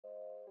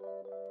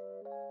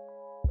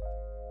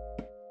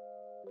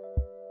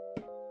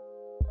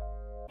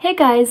Hey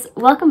guys,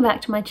 welcome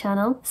back to my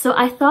channel. So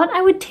I thought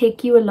I would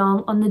take you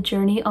along on the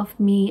journey of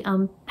me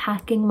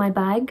packing my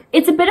bag.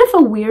 It's a bit of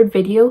a weird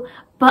video,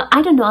 but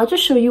I don't know, I'll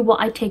just show you what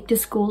I take to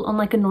school on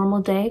like a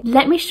normal day.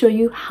 Let me show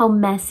you how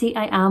messy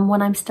I am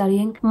when I'm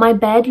studying. My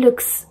bed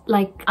looks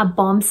like a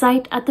bomb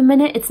site at the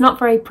minute. It's not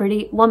very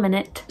pretty. 1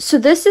 minute. So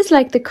this is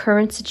like the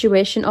current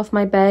situation of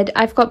my bed.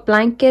 I've got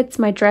blankets,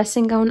 my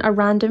dressing gown, a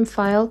random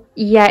file.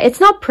 Yeah, it's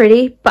not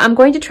pretty, but I'm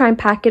going to try and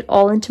pack it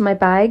all into my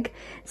bag.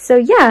 So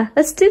yeah,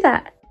 let's do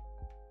that.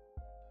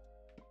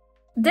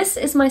 This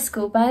is my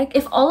school bag.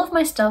 If all of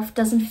my stuff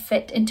doesn't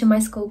fit into my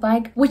school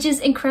bag, which is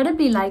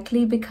incredibly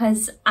likely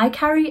because I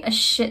carry a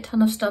shit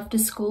ton of stuff to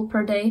school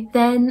per day,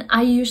 then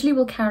I usually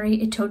will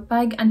carry a tote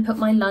bag and put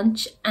my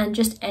lunch and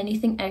just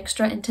anything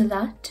extra into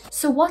that.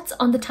 So what's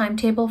on the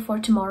timetable for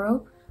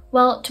tomorrow?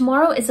 Well,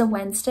 tomorrow is a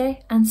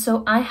Wednesday, and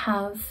so I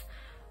have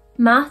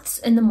maths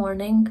in the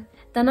morning,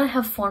 then I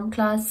have form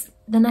class,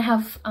 then I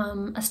have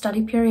a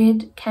study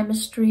period,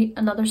 chemistry,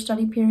 another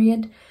study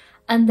period,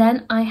 and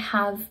then I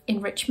have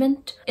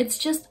enrichment. It's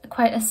just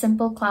quite a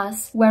simple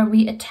class where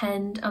we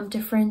attend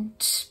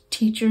different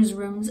teachers'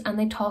 rooms and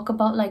they talk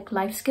about like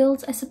life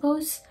skills, I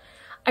suppose.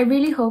 I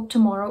really hope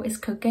tomorrow is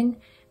cooking,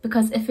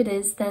 because if it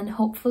is, then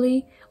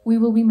hopefully we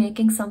will be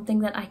making something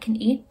that I can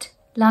eat.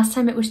 Last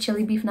time it was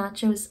chili beef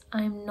nachos.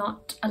 I'm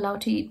not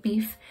allowed to eat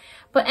beef.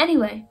 But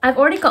anyway, I've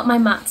already got my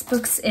maths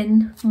books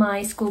in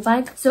my school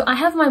bag. So I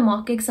have my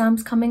mock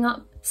exams coming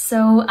up,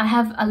 so I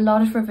have a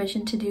lot of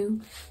revision to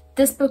do.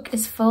 This book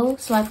is full,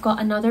 so I've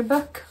got another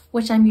book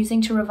which I'm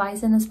using to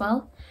revise in as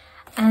well,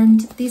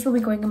 and these will be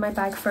going in my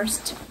bag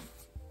first.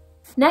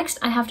 Next,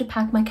 I have to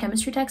pack my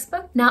chemistry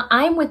textbook. Now,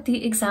 I'm with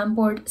the exam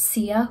board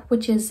SIA,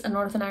 which is a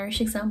Northern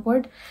Irish exam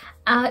board.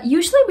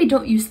 Usually we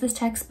don't use this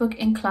textbook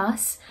in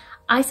class.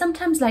 I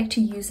sometimes like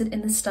to use it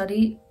in the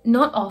study,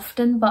 not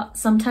often, but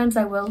sometimes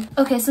I will.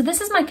 Okay, so this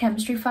is my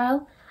chemistry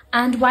file,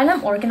 and while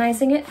I'm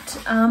organizing it,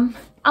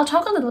 I'll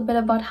talk a little bit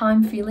about how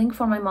I'm feeling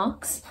for my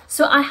mocks.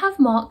 So I have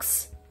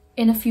mocks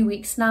in a few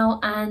weeks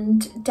now,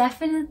 and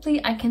definitely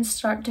I can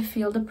start to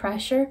feel the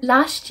pressure.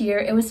 Last year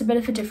it was a bit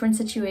of a different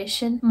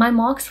situation. My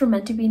mocks were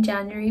meant to be in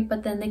January,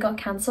 but then they got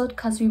cancelled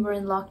because we were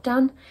in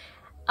lockdown.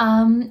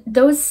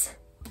 Those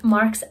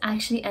marks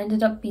actually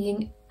ended up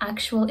being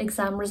actual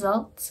exam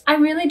results. I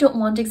really don't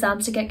want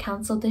exams to get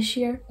cancelled this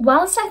year.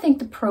 Whilst I think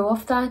the pro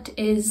of that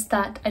is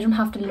that I don't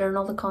have to learn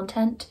all the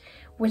content,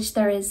 which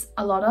there is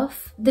a lot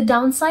of, the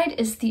downside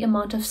is the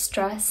amount of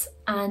stress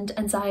and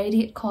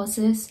anxiety it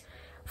causes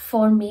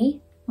for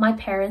me, my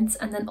parents,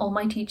 and then all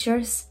my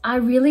teachers. I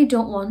really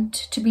don't want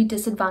to be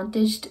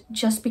disadvantaged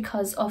just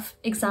because of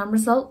exam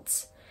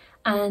results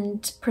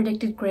and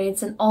predicted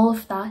grades and all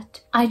of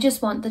that. I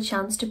just want the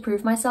chance to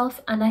prove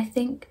myself, and I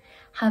think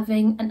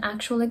having an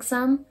actual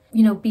exam,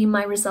 you know, be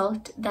my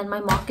result than my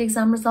mock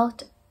exam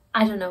result,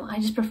 I don't know, I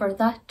just prefer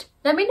that.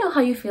 Let me know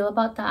how you feel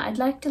about that. I'd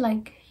like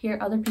to hear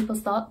other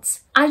people's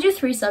thoughts. I do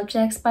 3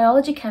 subjects: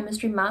 biology,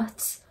 chemistry,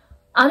 maths.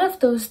 Out of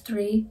those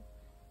 3,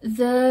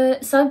 the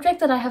subject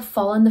that I have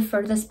fallen the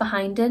furthest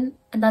behind in,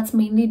 and that's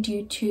mainly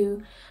due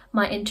to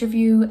my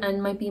interview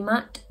and my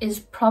BMAT, is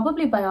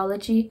probably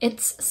biology.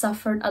 It's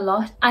suffered a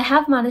lot. I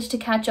have managed to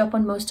catch up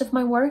on most of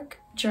my work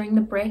during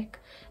the break.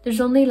 There's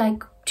only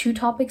 2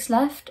 topics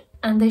left,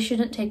 and they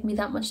shouldn't take me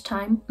that much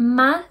time.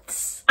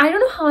 Maths, I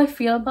don't know how I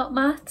feel about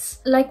maths.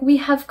 We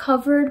have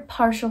covered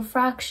partial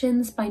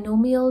fractions,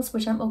 binomials,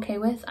 which I'm okay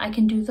with. I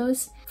can do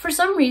those. For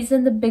some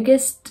reason, the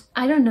biggest,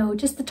 I don't know,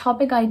 just the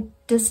topic I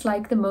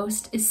dislike the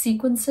most is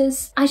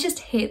sequences. I just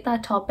hate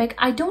that topic.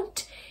 I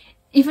don't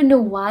even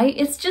know why.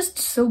 It's just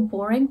so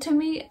boring to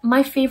me.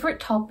 My favorite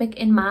topic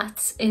in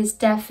maths is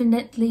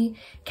definitely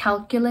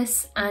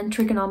calculus and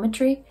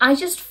trigonometry. I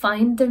just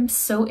find them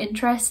so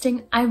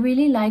interesting. I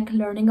really like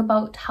learning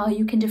about how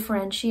you can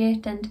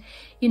differentiate and,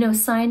 you know,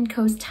 sine,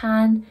 cos,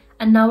 tan,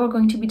 and now we're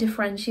going to be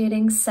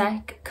differentiating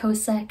sec,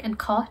 cosec, and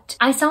cot.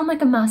 I sound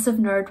like a massive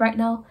nerd right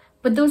now,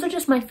 but those are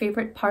just my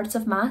favorite parts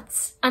of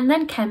maths. And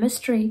then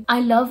chemistry. I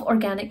love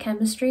organic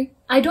chemistry.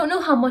 I don't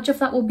know how much of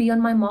that will be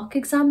on my mock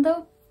exam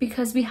though,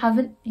 because we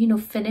haven't, you know,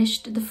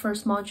 finished the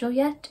first module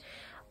yet.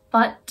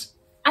 But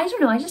I don't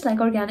know, I just like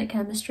organic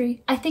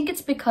chemistry. I think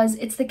it's because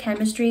it's the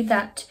chemistry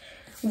that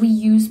we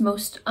use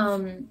most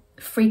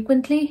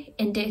frequently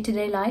in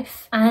day-to-day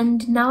life.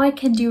 And now I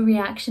can do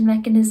reaction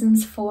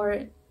mechanisms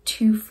for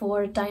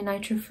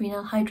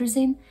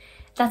 2,4-dinitrophenylhydrazine.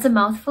 That's a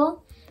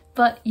mouthful.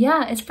 But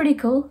yeah, it's pretty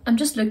cool. I'm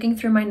just looking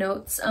through my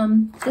notes.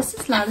 This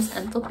is lattice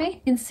enthalpy.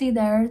 You can see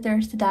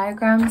there's the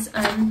diagrams,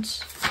 and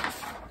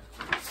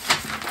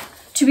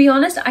to be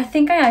honest, I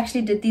think I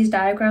actually did these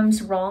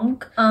diagrams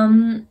wrong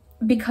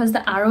because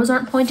the arrows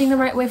aren't pointing the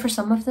right way for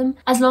some of them.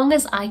 As long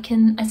as I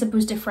can, I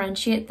suppose,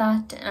 differentiate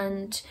that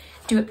and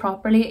do it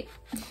properly,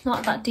 it's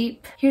not that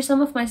deep. Here's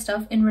some of my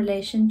stuff in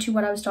relation to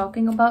what I was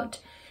talking about.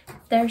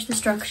 There's the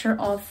structure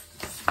of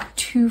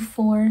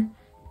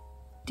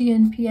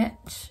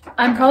 2,4-DNPH.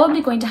 I'm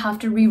probably going to have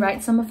to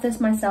rewrite some of this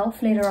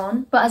myself later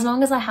on, but as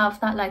long as I have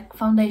that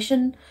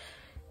foundation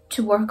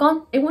to work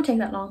on, it won't take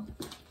that long.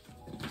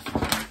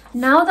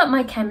 Now that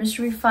my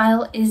chemistry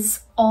file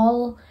is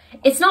all,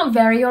 it's not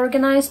very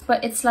organized,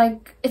 but it's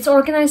like, it's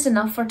organized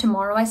enough for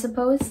tomorrow, I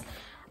suppose.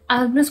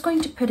 I'm just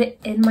going to put it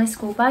in my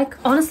school bag.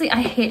 Honestly,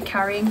 I hate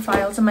carrying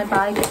files in my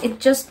bag.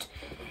 It's just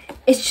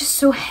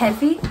so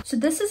heavy. So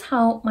this is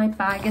how my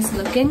bag is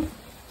looking.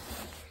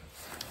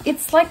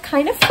 It's like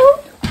kind of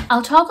full.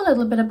 I'll talk a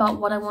little bit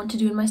about what I want to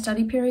do in my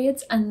study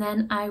periods and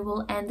then I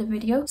will end the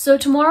video. So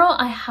tomorrow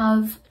I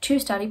have 2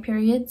 study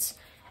periods.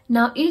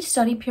 Now each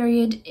study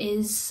period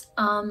is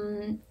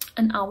an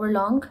hour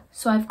long.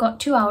 So I've got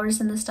 2 hours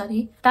in the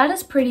study. That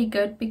is pretty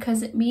good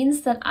because it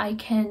means that I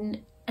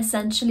can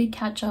essentially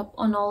catch up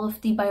on all of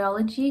the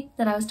biology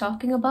that I was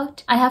talking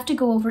about. I have to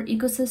go over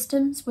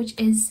ecosystems, which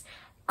is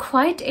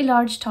quite a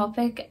large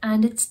topic,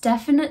 and it's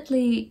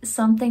definitely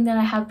something that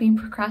I have been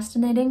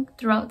procrastinating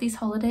throughout these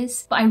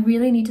holidays, but I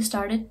really need to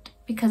start it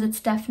because it's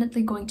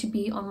definitely going to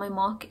be on my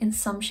mock in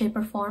some shape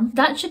or form.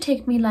 That should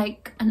take me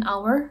like an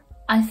hour.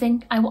 I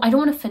think I don't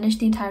want to finish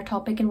the entire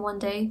topic in one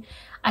day.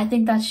 I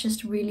think that's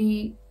just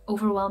really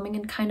overwhelming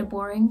and kind of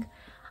boring.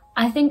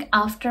 I think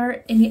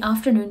in the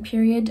afternoon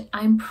period,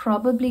 I'm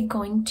probably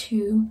going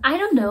to, I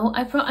don't know,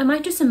 I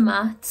might do some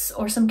maths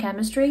or some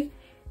chemistry.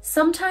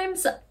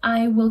 Sometimes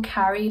I will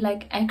carry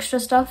like extra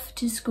stuff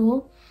to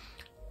school.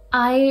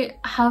 I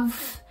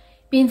have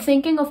been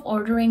thinking of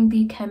ordering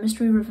the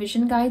chemistry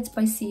revision guides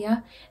by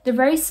Sia. They're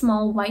very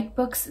small white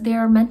books. They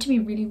are meant to be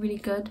really, really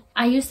good.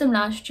 I used them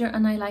last year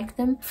and I like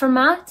them. For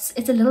maths,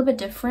 it's a little bit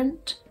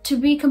different. To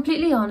be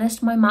completely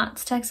honest, my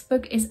maths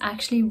textbook is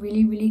actually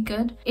really, really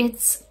good.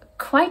 It's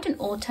quite an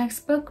old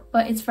textbook,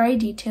 but it's very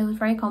detailed,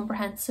 very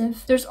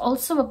comprehensive. There's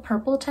also a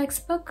purple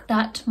textbook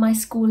that my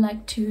school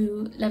like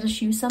to let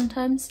us use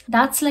sometimes.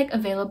 That's like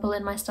available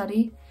in my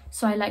study,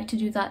 so I like to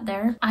do that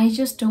there. I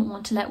just don't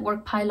want to let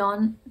work pile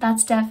on.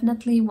 That's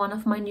definitely one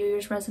of my New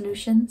Year's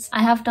resolutions.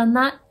 I have done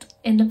that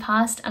in the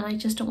past and I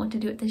just don't want to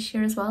do it this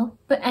year as well.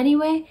 But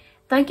anyway,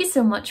 thank you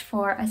so much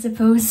for, I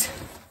suppose,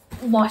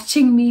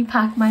 watching me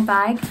pack my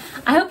bag.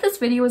 I hope this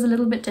video was a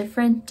little bit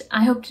different.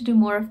 I hope to do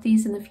more of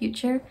these in the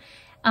future.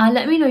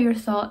 Let me know your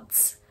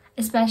thoughts,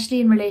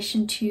 especially in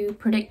relation to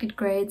predicted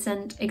grades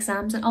and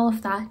exams and all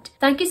of that.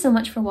 Thank you so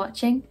much for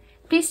watching.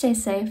 Please stay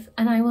safe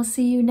and I will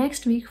see you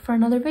next week for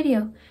another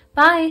video.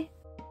 Bye!